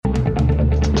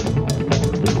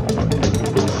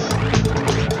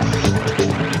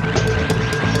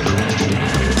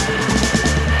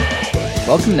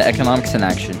Welcome to Economics in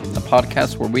Action, a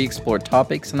podcast where we explore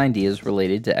topics and ideas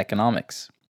related to economics.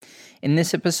 In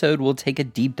this episode, we'll take a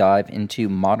deep dive into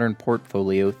modern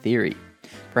portfolio theory,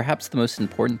 perhaps the most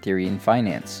important theory in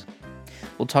finance.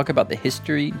 We'll talk about the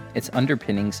history, its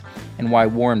underpinnings, and why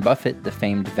Warren Buffett, the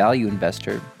famed value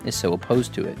investor, is so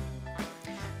opposed to it.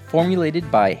 Formulated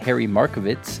by Harry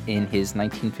Markowitz in his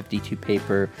 1952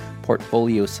 paper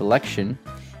Portfolio Selection,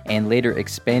 and later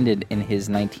expanded in his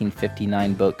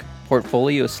 1959 book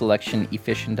Portfolio Selection: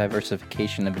 Efficient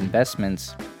Diversification of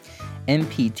Investments,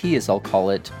 MPT as I'll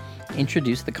call it,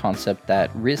 introduced the concept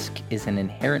that risk is an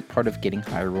inherent part of getting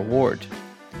higher reward.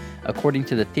 According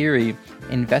to the theory,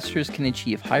 investors can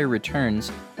achieve higher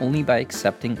returns only by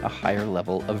accepting a higher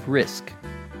level of risk.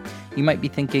 You might be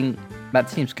thinking, that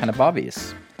seems kind of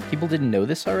obvious. People didn't know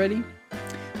this already?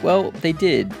 Well, they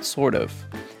did, sort of.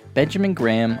 Benjamin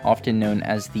Graham, often known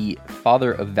as the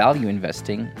father of value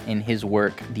investing, in his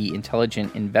work The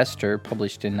Intelligent Investor,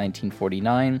 published in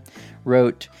 1949,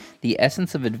 wrote, "The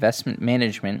essence of investment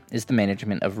management is the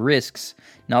management of risks,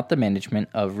 not the management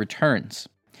of returns.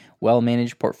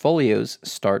 Well-managed portfolios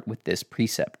start with this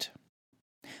precept."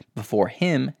 Before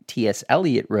him, T.S.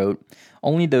 Eliot wrote,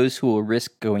 "Only those who will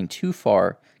risk going too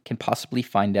far can possibly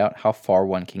find out how far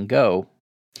one can go."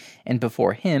 And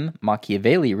before him,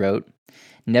 Machiavelli wrote,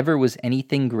 "Never was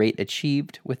anything great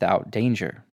achieved without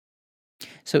danger."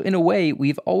 So in a way,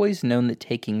 we've always known that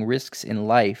taking risks in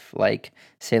life, like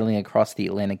sailing across the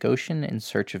Atlantic Ocean in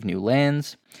search of new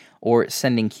lands, or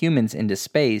sending humans into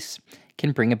space,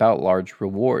 can bring about large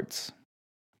rewards.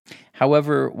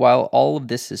 However, while all of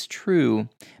this is true,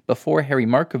 before Harry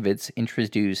Markowitz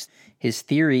introduced his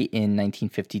theory in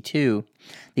 1952,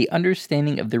 the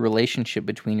understanding of the relationship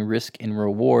between risk and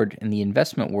reward in the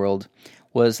investment world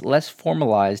was less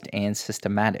formalized and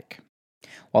systematic.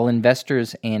 While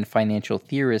investors and financial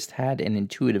theorists had an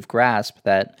intuitive grasp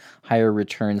that higher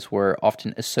returns were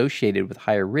often associated with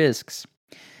higher risks,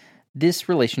 this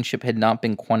relationship had not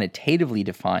been quantitatively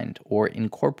defined or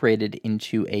incorporated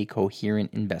into a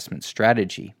coherent investment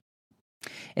strategy.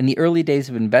 In the early days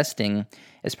of investing,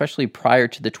 especially prior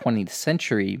to the 20th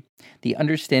century, the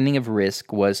understanding of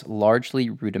risk was largely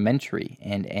rudimentary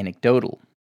and anecdotal.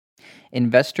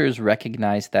 Investors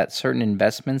recognized that certain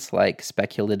investments like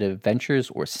speculative ventures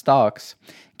or stocks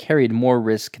carried more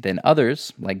risk than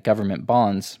others, like government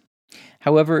bonds.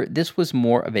 However, this was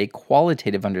more of a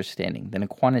qualitative understanding than a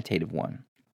quantitative one.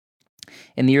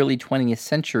 In the early 20th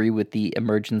century, with the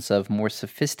emergence of more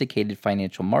sophisticated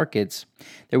financial markets,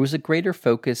 there was a greater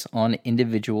focus on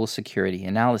individual security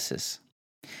analysis.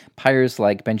 Pioneers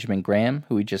like Benjamin Graham,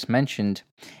 who we just mentioned,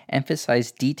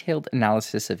 emphasized detailed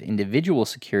analysis of individual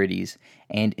securities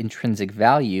and intrinsic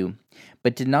value,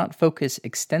 but did not focus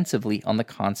extensively on the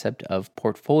concept of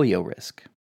portfolio risk.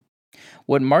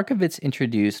 What Markowitz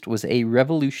introduced was a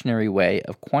revolutionary way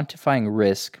of quantifying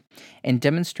risk and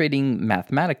demonstrating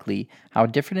mathematically how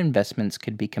different investments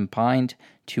could be combined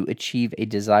to achieve a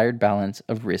desired balance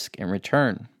of risk and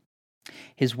return.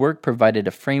 His work provided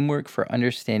a framework for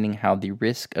understanding how the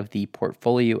risk of the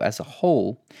portfolio as a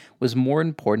whole was more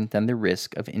important than the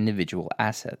risk of individual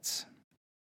assets.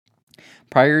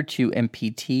 Prior to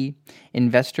MPT,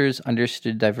 investors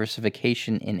understood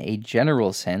diversification in a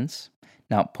general sense,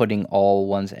 not putting all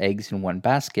one's eggs in one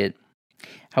basket.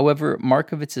 However,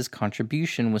 Markowitz's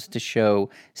contribution was to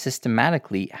show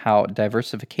systematically how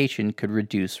diversification could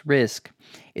reduce risk,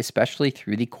 especially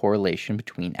through the correlation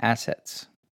between assets.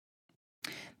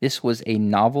 This was a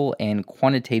novel and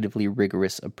quantitatively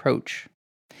rigorous approach.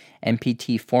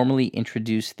 MPT formally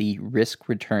introduced the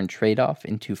risk-return trade-off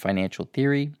into financial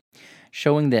theory,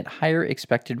 showing that higher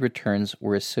expected returns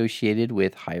were associated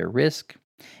with higher risk,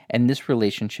 and this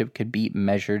relationship could be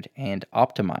measured and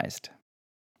optimized.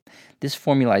 This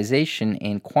formalization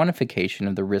and quantification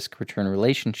of the risk-return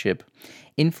relationship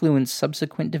influenced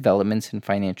subsequent developments in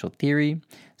financial theory,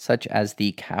 such as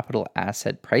the capital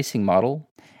asset pricing model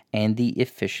and the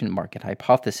efficient market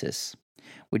hypothesis,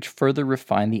 which further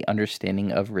refined the understanding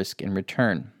of risk and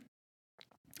return.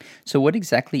 So what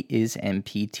exactly is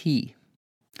MPT?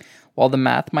 While the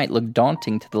math might look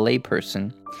daunting to the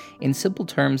layperson, in simple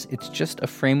terms, it's just a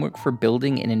framework for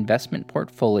building an investment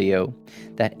portfolio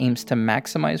that aims to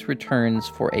maximize returns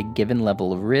for a given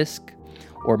level of risk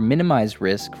or minimize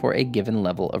risk for a given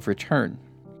level of return.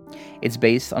 It's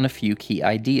based on a few key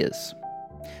ideas.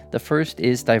 The first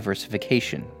is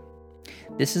diversification.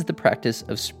 This is the practice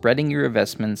of spreading your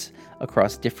investments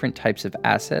across different types of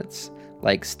assets,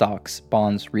 like stocks,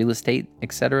 bonds, real estate,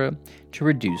 etc., to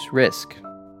reduce risk.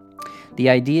 The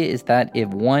idea is that if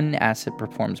one asset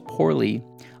performs poorly,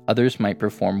 others might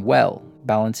perform well,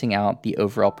 balancing out the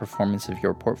overall performance of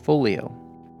your portfolio.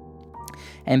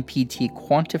 MPT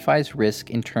quantifies risk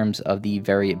in terms of the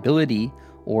variability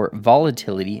or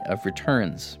volatility of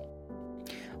returns.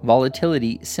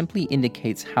 Volatility simply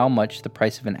indicates how much the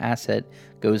price of an asset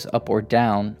goes up or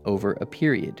down over a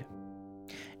period.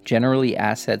 Generally,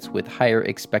 assets with higher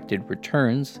expected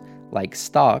returns, like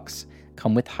stocks,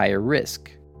 come with higher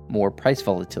risk, more price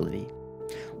volatility,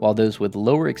 while those with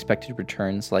lower expected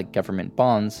returns, like government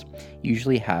bonds,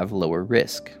 usually have lower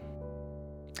risk.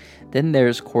 Then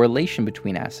there's correlation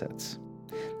between assets.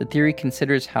 The theory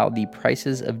considers how the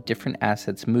prices of different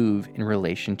assets move in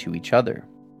relation to each other.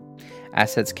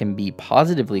 Assets can be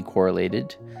positively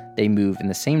correlated, they move in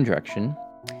the same direction,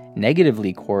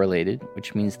 negatively correlated,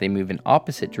 which means they move in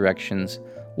opposite directions,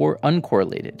 or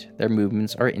uncorrelated, their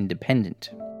movements are independent.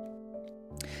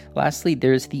 Lastly,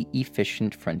 there's the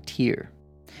efficient frontier.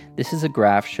 This is a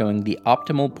graph showing the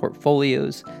optimal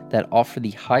portfolios that offer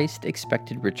the highest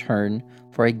expected return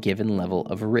for a given level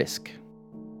of risk.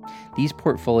 These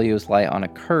portfolios lie on a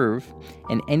curve,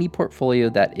 and any portfolio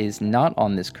that is not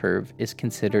on this curve is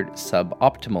considered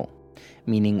suboptimal,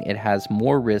 meaning it has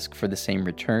more risk for the same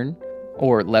return,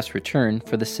 or less return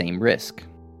for the same risk.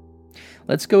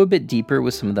 Let's go a bit deeper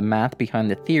with some of the math behind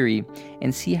the theory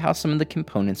and see how some of the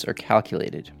components are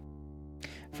calculated.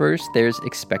 First, there's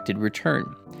expected return,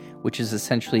 which is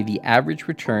essentially the average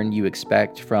return you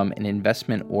expect from an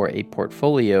investment or a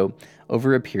portfolio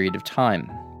over a period of time.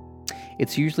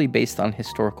 It's usually based on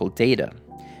historical data.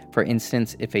 For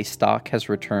instance, if a stock has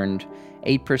returned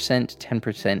 8%,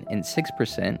 10%, and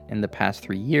 6% in the past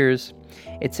 3 years,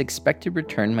 its expected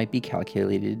return might be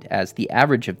calculated as the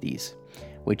average of these,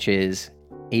 which is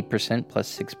 8%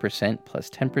 plus 6% plus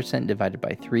 10% divided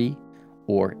by 3,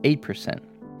 or 8%.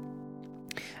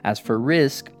 As for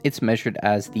risk, it's measured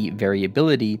as the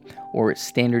variability or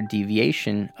standard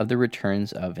deviation of the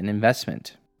returns of an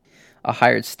investment. A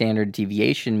higher standard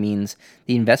deviation means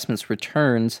the investment's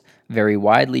returns vary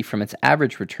widely from its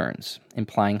average returns,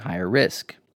 implying higher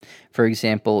risk. For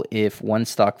example, if one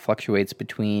stock fluctuates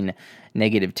between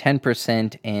negative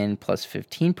 10% and plus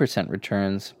 15%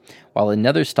 returns, while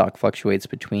another stock fluctuates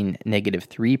between negative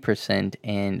 3%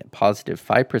 and positive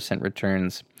 5%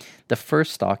 returns, the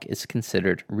first stock is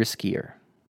considered riskier.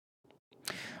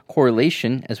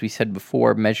 Correlation, as we said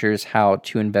before, measures how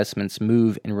two investments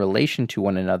move in relation to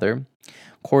one another.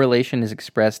 Correlation is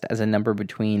expressed as a number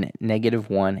between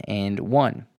 -1 and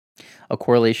 1. A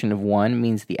correlation of 1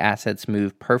 means the assets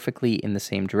move perfectly in the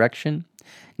same direction,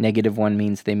 -1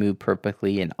 means they move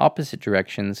perfectly in opposite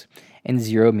directions, and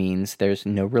 0 means there's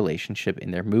no relationship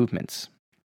in their movements.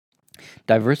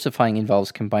 Diversifying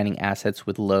involves combining assets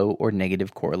with low or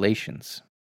negative correlations.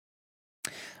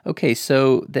 Okay,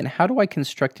 so then how do I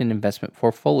construct an investment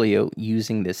portfolio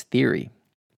using this theory?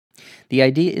 The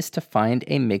idea is to find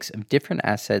a mix of different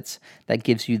assets that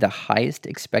gives you the highest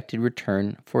expected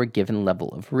return for a given level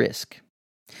of risk.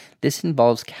 This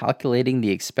involves calculating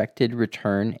the expected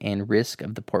return and risk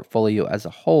of the portfolio as a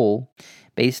whole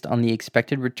based on the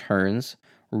expected returns,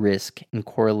 risk, and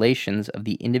correlations of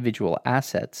the individual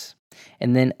assets,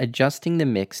 and then adjusting the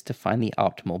mix to find the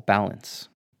optimal balance.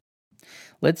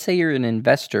 Let's say you're an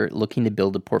investor looking to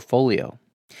build a portfolio.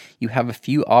 You have a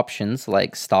few options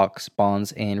like stocks,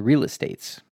 bonds, and real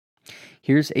estates.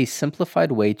 Here's a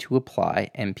simplified way to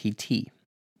apply MPT.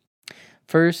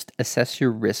 First, assess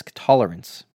your risk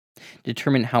tolerance.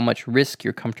 Determine how much risk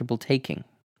you're comfortable taking.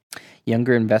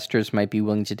 Younger investors might be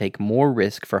willing to take more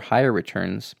risk for higher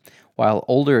returns, while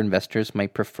older investors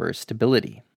might prefer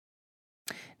stability.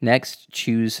 Next,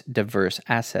 choose diverse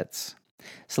assets.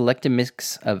 Select a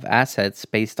mix of assets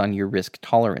based on your risk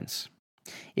tolerance.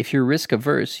 If you're risk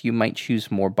averse, you might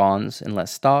choose more bonds and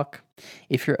less stock.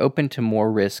 If you're open to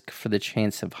more risk for the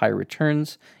chance of higher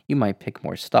returns, you might pick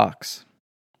more stocks.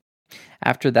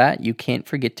 After that, you can't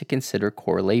forget to consider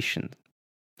correlation.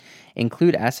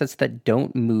 Include assets that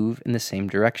don't move in the same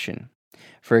direction.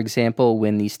 For example,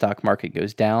 when the stock market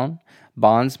goes down,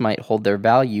 bonds might hold their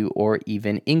value or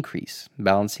even increase,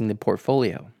 balancing the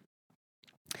portfolio.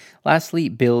 Lastly,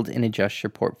 build and adjust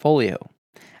your portfolio.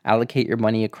 Allocate your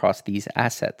money across these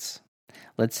assets.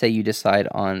 Let's say you decide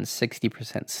on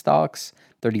 60% stocks,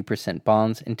 30%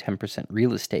 bonds, and 10%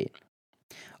 real estate.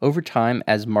 Over time,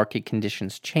 as market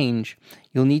conditions change,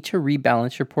 you'll need to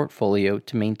rebalance your portfolio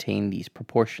to maintain these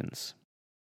proportions.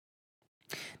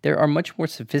 There are much more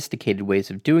sophisticated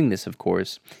ways of doing this, of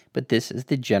course, but this is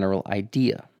the general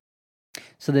idea.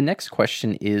 So the next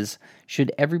question is,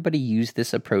 should everybody use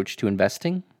this approach to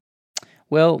investing?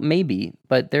 Well, maybe,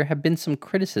 but there have been some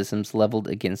criticisms leveled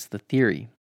against the theory.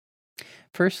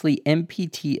 Firstly,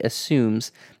 MPT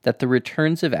assumes that the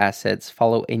returns of assets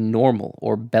follow a normal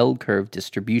or bell curve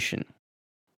distribution.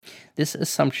 This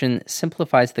assumption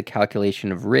simplifies the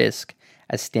calculation of risk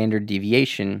as standard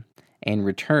deviation and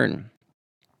return.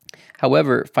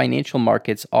 However, financial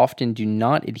markets often do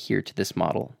not adhere to this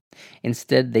model.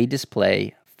 Instead, they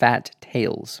display fat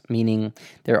tails, meaning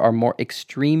there are more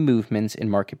extreme movements in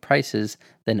market prices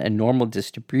than a normal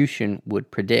distribution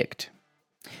would predict.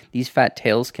 These fat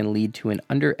tails can lead to an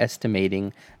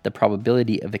underestimating the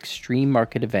probability of extreme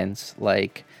market events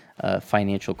like a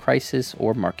financial crisis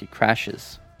or market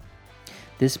crashes.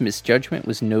 This misjudgment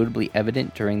was notably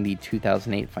evident during the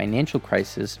 2008 financial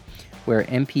crisis, where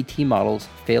MPT models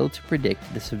failed to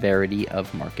predict the severity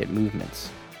of market movements.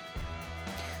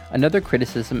 Another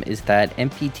criticism is that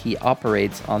MPT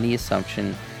operates on the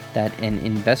assumption that an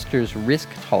investor's risk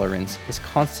tolerance is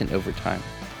constant over time.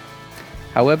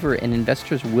 However, an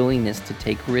investor's willingness to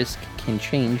take risk can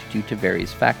change due to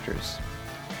various factors.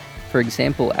 For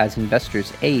example, as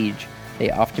investors age,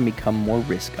 they often become more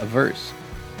risk averse,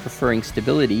 preferring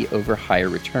stability over higher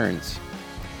returns.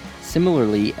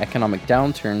 Similarly, economic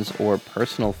downturns or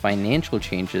personal financial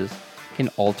changes can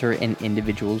alter an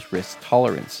individual's risk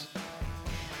tolerance.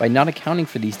 By not accounting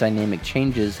for these dynamic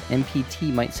changes,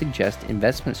 MPT might suggest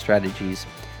investment strategies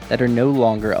that are no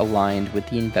longer aligned with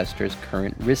the investor's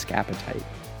current risk appetite.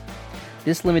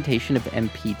 This limitation of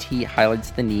MPT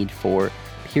highlights the need for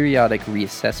periodic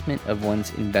reassessment of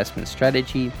one's investment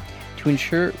strategy to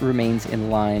ensure it remains in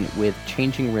line with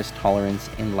changing risk tolerance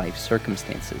and life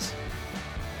circumstances.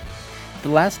 The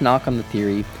last knock on the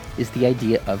theory is the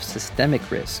idea of systemic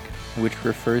risk, which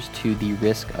refers to the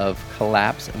risk of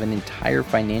collapse of an entire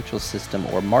financial system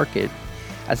or market,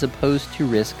 as opposed to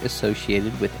risk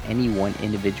associated with any one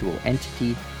individual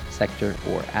entity, sector,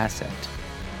 or asset.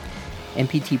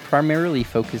 MPT primarily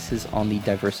focuses on the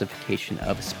diversification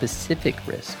of specific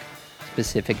risk,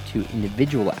 specific to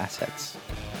individual assets.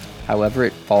 However,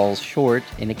 it falls short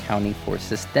in accounting for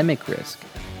systemic risk,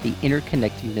 the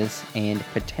interconnectedness and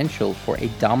potential for a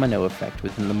domino effect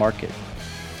within the market.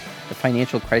 The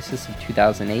financial crisis of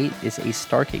 2008 is a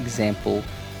stark example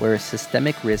where a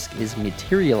systemic risk is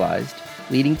materialized,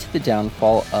 leading to the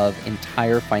downfall of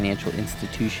entire financial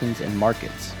institutions and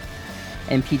markets.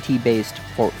 MPT-based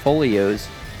portfolios,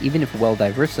 even if well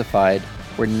diversified,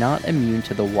 were not immune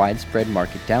to the widespread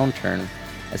market downturn,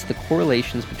 as the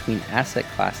correlations between asset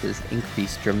classes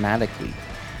increased dramatically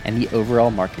and the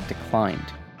overall market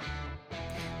declined.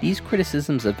 These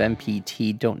criticisms of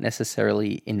MPT don't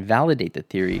necessarily invalidate the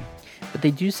theory, but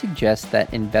they do suggest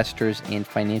that investors and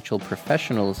financial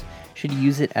professionals should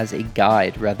use it as a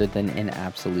guide rather than an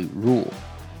absolute rule.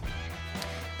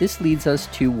 This leads us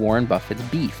to Warren Buffett's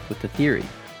beef with the theory.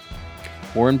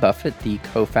 Warren Buffett, the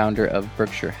co-founder of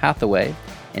Berkshire Hathaway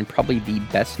and probably the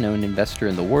best-known investor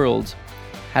in the world,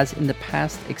 has in the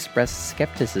past expressed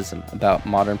skepticism about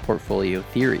modern portfolio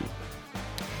theory.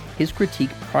 His critique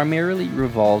primarily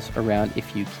revolves around a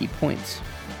few key points.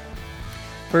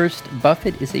 First,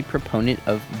 Buffett is a proponent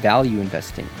of value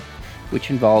investing, which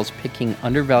involves picking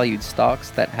undervalued stocks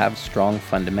that have strong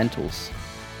fundamentals.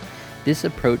 This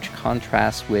approach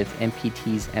contrasts with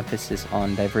MPT's emphasis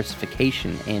on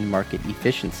diversification and market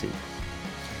efficiency.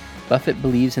 Buffett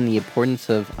believes in the importance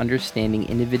of understanding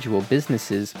individual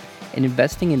businesses and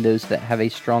investing in those that have a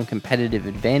strong competitive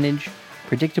advantage,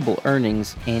 predictable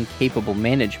earnings, and capable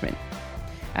management,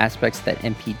 aspects that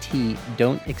MPT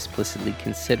don't explicitly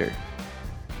consider.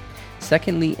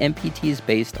 Secondly, MPT is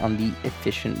based on the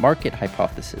efficient market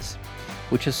hypothesis,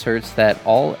 which asserts that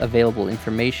all available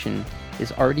information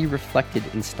is already reflected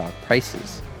in stock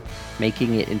prices,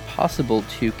 making it impossible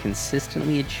to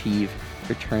consistently achieve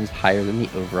returns higher than the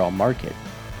overall market.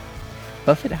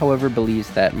 Buffett, however, believes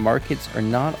that markets are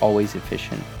not always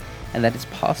efficient and that it's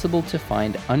possible to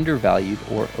find undervalued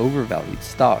or overvalued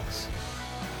stocks.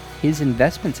 His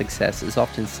investment success is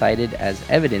often cited as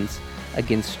evidence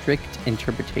against strict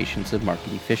interpretations of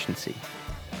market efficiency.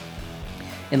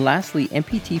 And lastly,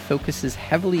 MPT focuses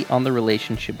heavily on the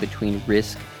relationship between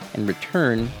risk and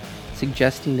return,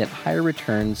 suggesting that higher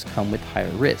returns come with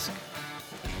higher risk.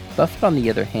 Buffett, on the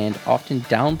other hand, often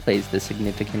downplays the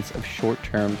significance of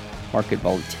short-term market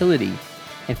volatility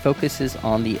and focuses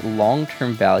on the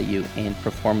long-term value and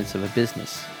performance of a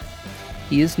business.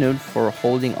 He is known for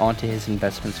holding onto his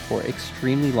investments for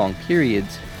extremely long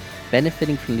periods,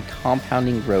 benefiting from the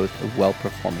compounding growth of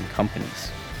well-performing companies.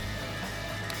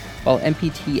 While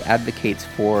MPT advocates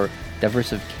for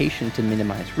diversification to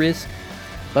minimize risk,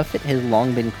 Buffett has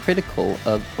long been critical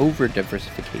of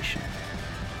over-diversification.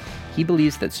 He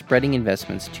believes that spreading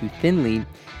investments too thinly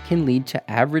can lead to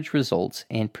average results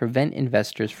and prevent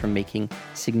investors from making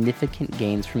significant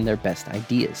gains from their best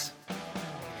ideas.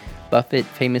 Buffett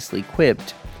famously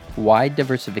quipped, Wide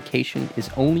diversification is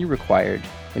only required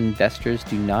when investors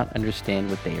do not understand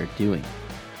what they are doing.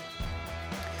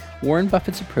 Warren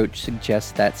Buffett's approach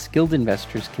suggests that skilled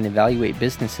investors can evaluate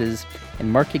businesses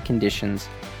and market conditions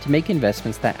to make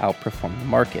investments that outperform the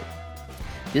market.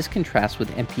 This contrasts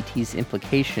with MPT's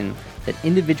implication that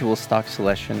individual stock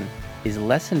selection is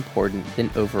less important than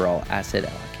overall asset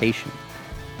allocation.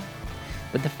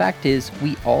 But the fact is,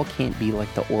 we all can't be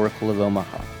like the Oracle of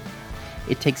Omaha.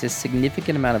 It takes a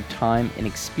significant amount of time and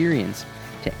experience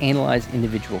to analyze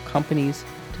individual companies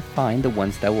to find the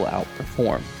ones that will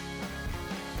outperform.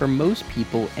 For most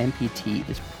people, MPT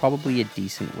is probably a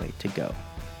decent way to go.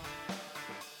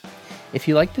 If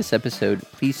you like this episode,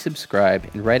 please subscribe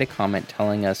and write a comment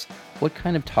telling us what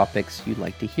kind of topics you'd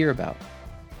like to hear about.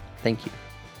 Thank you.